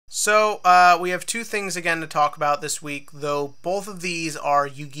So we have two things again to talk about this week, though both of these are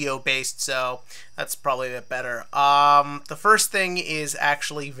Yu-Gi-Oh based, so that's probably a bit better. The first thing is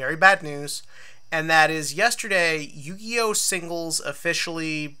actually very bad news, and that is yesterday Yu-Gi-Oh singles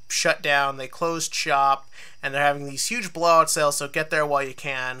officially shut down. They closed shop, and they're having these huge blowout sales, so get there while you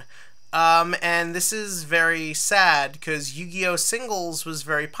can. And this is very sad because Yu-Gi-Oh! Singles was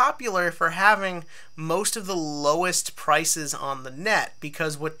very popular for having most of the lowest prices on the net,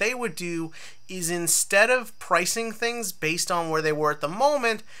 because what they would do is instead of pricing things based on where they were at the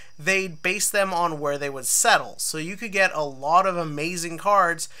moment, they'd base them on where they would settle. So you could get a lot of amazing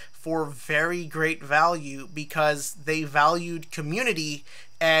cards for very great value because they valued community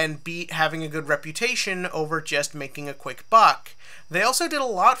and having a good reputation over just making a quick buck. They also did a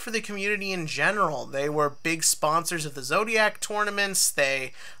lot for the community in general. They were big sponsors of the Zodiac tournaments.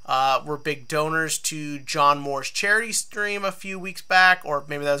 They were big donors to John Moore's charity stream a few weeks back, or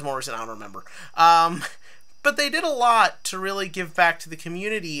maybe that was more recent, I don't remember. But they did a lot to really give back to the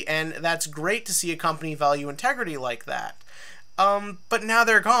community, and that's great to see a company value integrity like that. But now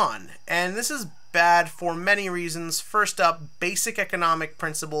they're gone, and this is bad for many reasons. First up, basic economic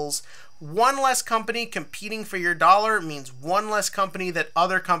principles. One less company competing for your dollar means one less company that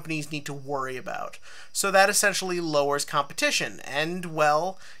other companies need to worry about. So that essentially lowers competition. And,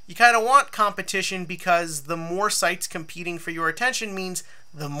 well, you kind of want competition because the more sites competing for your attention means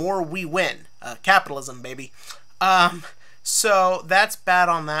the more we win. Capitalism, baby. So that's bad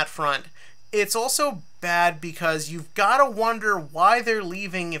on that front. It's also bad because you've got to wonder why they're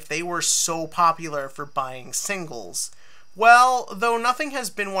leaving if they were so popular for buying singles. Well, though nothing has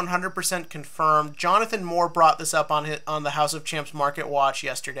been 100% confirmed, Jonathan Moore brought this up on the House of Champs Market Watch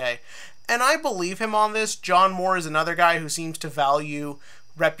yesterday, and I believe him on this. John Moore is another guy who seems to value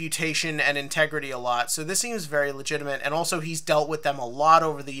reputation and integrity a lot, so this seems very legitimate, and also he's dealt with them a lot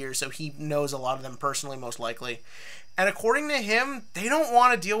over the years, so he knows a lot of them personally, most likely. And according to him, they don't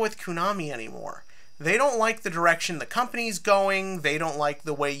want to deal with Konami anymore. They don't like the direction the company's going. They don't like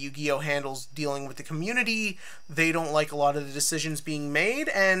the way Yu-Gi-Oh! Handles dealing with the community. They don't like a lot of the decisions being made,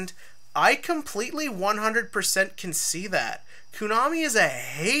 and I completely 100% can see that. Konami is a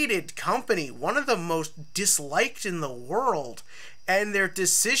hated company, one of the most disliked in the world, and their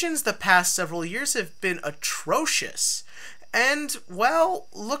decisions the past several years have been atrocious. And, well,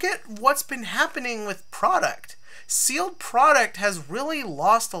 look at what's been happening with product. Sealed product has really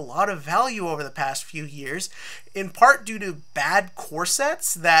lost a lot of value over the past few years, in part due to bad core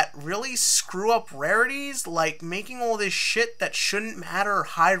sets that really screw up rarities, like making all this shit that shouldn't matter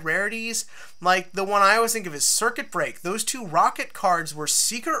high rarities. Like the one I always think of is Circuit Break. Those two Rocket cards were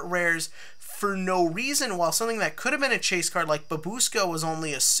secret rares for no reason, while something that could have been a chase card like Babushka was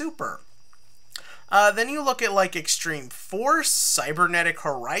only a super. Then you look at like Extreme Force, Cybernetic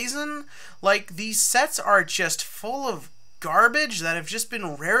Horizon. Like, these sets are just full of garbage that have just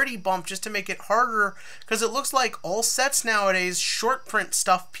been rarity bumped just to make it harder, because it looks like all sets nowadays short print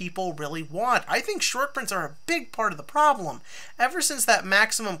stuff people really want. I think short prints are a big part of the problem. Ever since that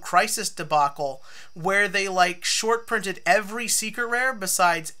Maximum Crisis debacle, where they like short printed every secret rare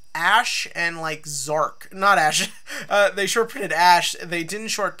besides Ash and like Zark. Not Ash. They short printed Ash. They didn't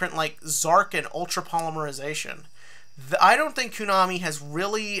short print like Zark and Ultra Polymerization. I don't think Konami has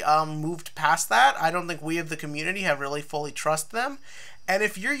really moved past that. I don't think we of the community have really fully trusted them. And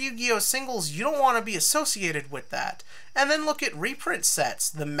if you're Yu-Gi-Oh! Singles, you don't want to be associated with that. And then look at reprint sets.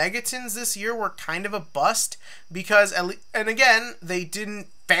 The Megatons this year were kind of a bust because, and again, they didn't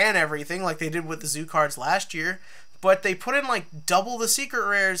ban everything like they did with the Zoo cards last year. But they put in like double the secret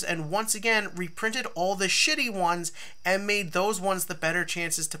rares and once again reprinted all the shitty ones and made those ones the better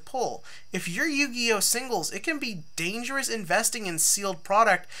chances to pull. If you're Yu-Gi-Oh! Singles, it can be dangerous investing in sealed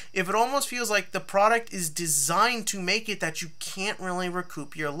product if it almost feels like the product is designed to make it that you can't really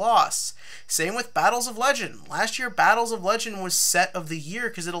recoup your loss. Same with Battles of Legend. Last year, Battles of Legend was set of the year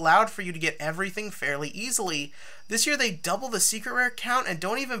because it allowed for you to get everything fairly easily. This year they double the secret rare count and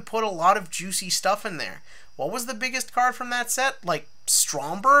don't even put a lot of juicy stuff in there. What was the biggest card from that set? Like,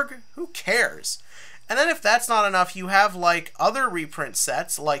 Stromberg? Who cares? And then if that's not enough, you have, like, other reprint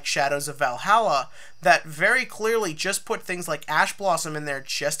sets, like Shadows of Valhalla, that very clearly just put things like Ash Blossom in there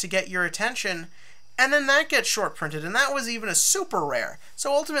just to get your attention, and then that gets short printed, and that was even a super rare.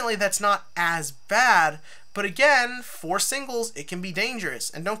 So ultimately, that's not as bad, but again, for singles, it can be dangerous.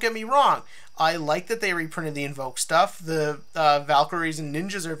 And don't get me wrong, I like that they reprinted the Invoke stuff. The Valkyries and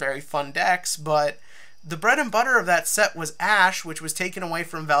Ninjas are very fun decks, but the bread and butter of that set was Ash, which was taken away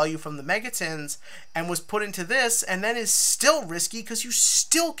from value from the Megatons and was put into this, and then is still risky because you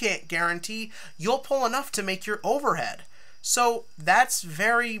still can't guarantee you'll pull enough to make your overhead. So that's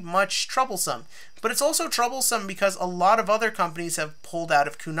very much troublesome. But it's also troublesome because a lot of other companies have pulled out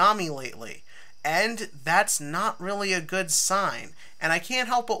of Konami lately. And that's not really a good sign. And I can't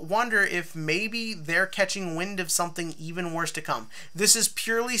help but wonder if maybe they're catching wind of something even worse to come. This is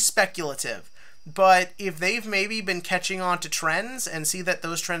purely speculative. But if they've maybe been catching on to trends and see that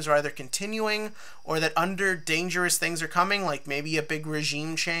those trends are either continuing or that dangerous things are coming, like maybe a big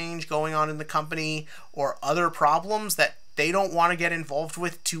regime change going on in the company or other problems that they don't want to get involved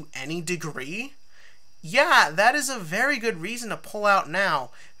with to any degree, yeah, that is a very good reason to pull out now.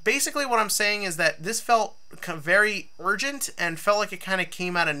 Basically what I'm saying is that this felt very urgent and felt like it kind of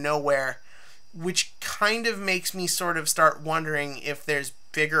came out of nowhere, which kind of makes me sort of start wondering if there's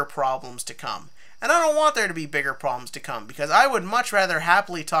bigger problems to come. And I don't want there to be bigger problems to come, because I would much rather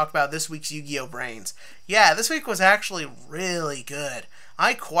happily talk about this week's Yu-Gi-Oh! Vrains. Yeah, this week was actually really good.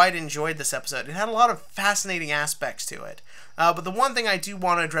 I quite enjoyed this episode. It had a lot of fascinating aspects to it. But the one thing I do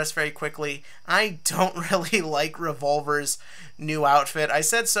want to address very quickly, I don't really like Revolver's new outfit. I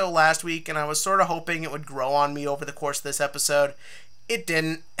said so last week, and I was sort of hoping it would grow on me over the course of this episode. It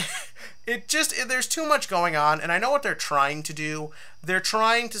didn't. There's too much going on, and I know what they're trying to do. They're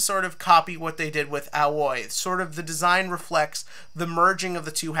trying to sort of copy what they did with Aoi. Sort of the design reflects the merging of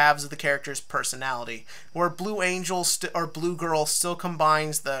the two halves of the character's personality, where Blue Angel or Blue Girl still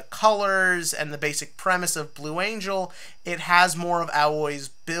combines the colors and the basic premise of Blue Angel. It has more of Aoi's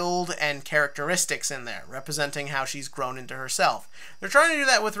build and characteristics in there, representing how she's grown into herself. They're trying to do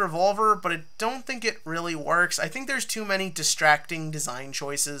that with Revolver, but I don't think it really works. I think there's too many distracting design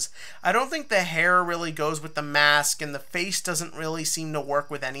choices. I don't think the hair really goes with the mask, and the face doesn't really seem to work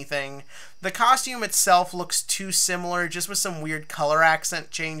with anything. The costume itself looks too similar, just with some weird color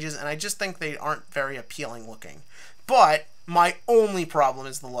accent changes, and I just think they aren't very appealing looking. But my only problem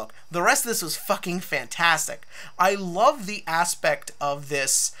is the look. The rest of this was fucking fantastic. I love the aspect of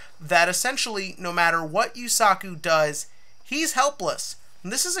this that essentially, no matter what Yusaku does, he's helpless.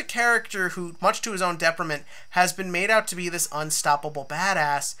 This is a character who, much to his own detriment, has been made out to be this unstoppable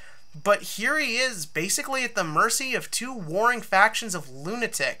badass, but here he is, basically at the mercy of two warring factions of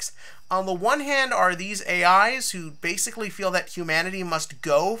lunatics. On the one hand are these AIs who basically feel that humanity must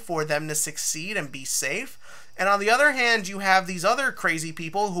go for them to succeed and be safe. And on the other hand, you have these other crazy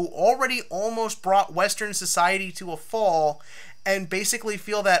people who already almost brought Western society to a fall and basically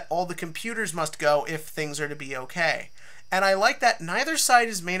feel that all the computers must go if things are to be okay. And I like that neither side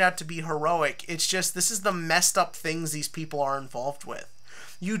is made out to be heroic. It's just this is the messed up things these people are involved with.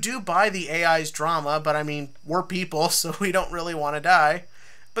 You do buy the AI's drama, but I mean, we're people, so we don't really want to die.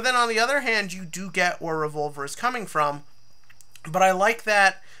 But then on the other hand, you do get where Revolver is coming from. But I like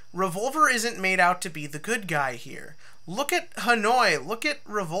that Revolver isn't made out to be the good guy here. Look at Hanoi, look at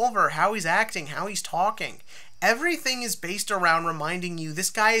Revolver, how he's acting, how he's talking. Everything is based around reminding you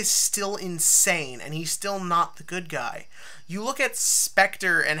this guy is still insane and he's still not the good guy. You look at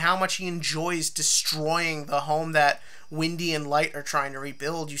Spectre and how much he enjoys destroying the home that Windy and Light are trying to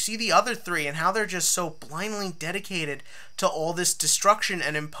rebuild. You see the other three and how they're just so blindly dedicated to all this destruction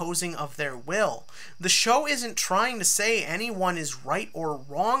and imposing of their will. The show isn't trying to say anyone is right or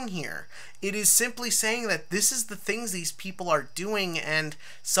wrong here. It is simply saying that this is the things these people are doing and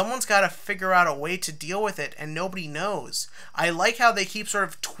someone's got to figure out a way to deal with it and nobody knows. I like how they keep sort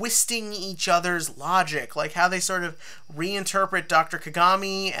of twisting each other's logic, like how they sort of reinterpret Dr.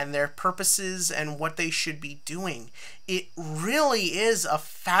 Kagami and their purposes and what they should be doing. It really is a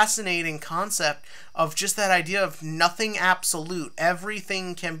fascinating concept of just that idea of nothing absolute.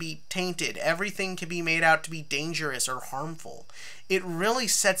 Everything can be tainted. Everything can be made out to be dangerous or harmful. It really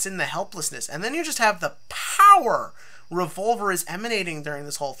sets in the helplessness. And then you just have the power Revolver is emanating during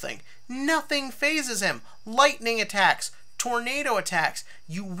this whole thing. Nothing phases him. Lightning attacks, tornado attacks.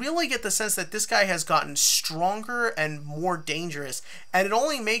 You really get the sense that this guy has gotten stronger and more dangerous, and it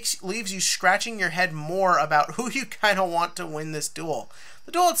only leaves you scratching your head more about who you kind of want to win this duel.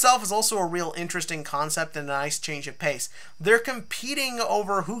 The duel itself is also a real interesting concept and a nice change of pace. They're competing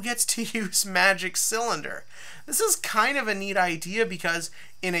over who gets to use Magic Cylinder. This is kind of a neat idea because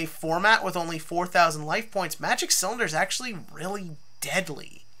in a format with only 4,000 life points, Magic Cylinder is actually really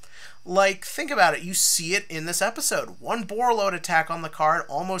deadly. Like, think about it. You see it in this episode. One Borreload attack on the card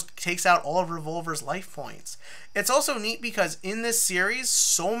almost takes out all of Revolver's life points. It's also neat because in this series,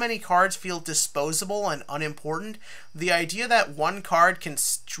 so many cards feel disposable and unimportant. The idea that one card can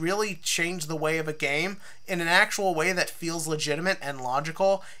really change the way of a game in an actual way that feels legitimate and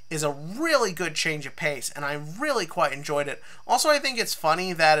logical is a really good change of pace, and I really quite enjoyed it. Also, I think it's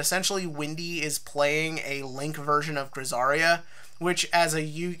funny that essentially Windy is playing a Link version of Grisaria, which as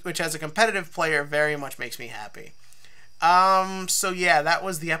a competitive player very much makes me happy. So yeah, that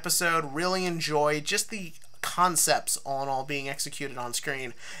was the episode. Really enjoyed just the concepts all being executed on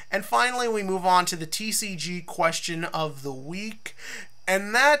screen. And finally, we move on to the TCG question of the week.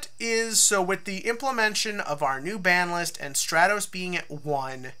 And that is, so with the implementation of our new ban list and Stratos being at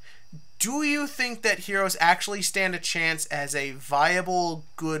 1, do you think that heroes actually stand a chance as a viable,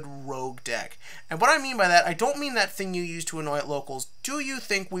 good rogue deck? And what I mean by that, I don't mean that thing you use to annoy at locals. Do you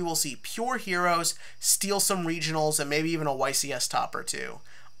think we will see pure heroes steal some regionals and maybe even a YCS top or two?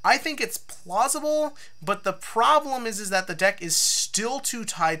 I think it's plausible, but the problem is that the deck is still too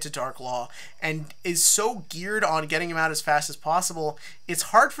tied to Dark Law and is so geared on getting him out as fast as possible, it's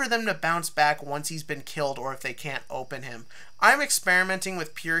hard for them to bounce back once he's been killed or if they can't open him. I'm experimenting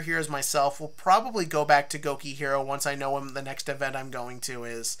with pure heroes myself. We'll probably go back to Goki Hero once I know when the next event I'm going to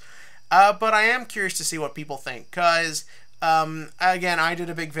is. But I am curious to see what people think, because again, I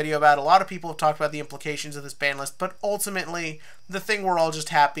did a big video about it. A lot of people have talked about the implications of this ban list, but ultimately, the thing we're all just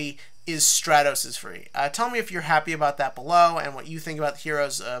happy is Stratos is free. Tell me if you're happy about that below and what you think about the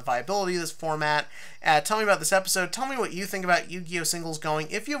heroes' viability of this format. Tell me about this episode. Tell me what you think about Yu-Gi-Oh! Singles going,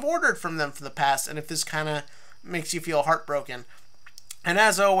 if you've ordered from them from the past, and if this kind of makes you feel heartbroken. And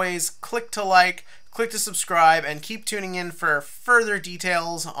as always, click to like, click to subscribe, and keep tuning in for further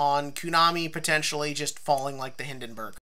details on Konami potentially just falling like the Hindenburg.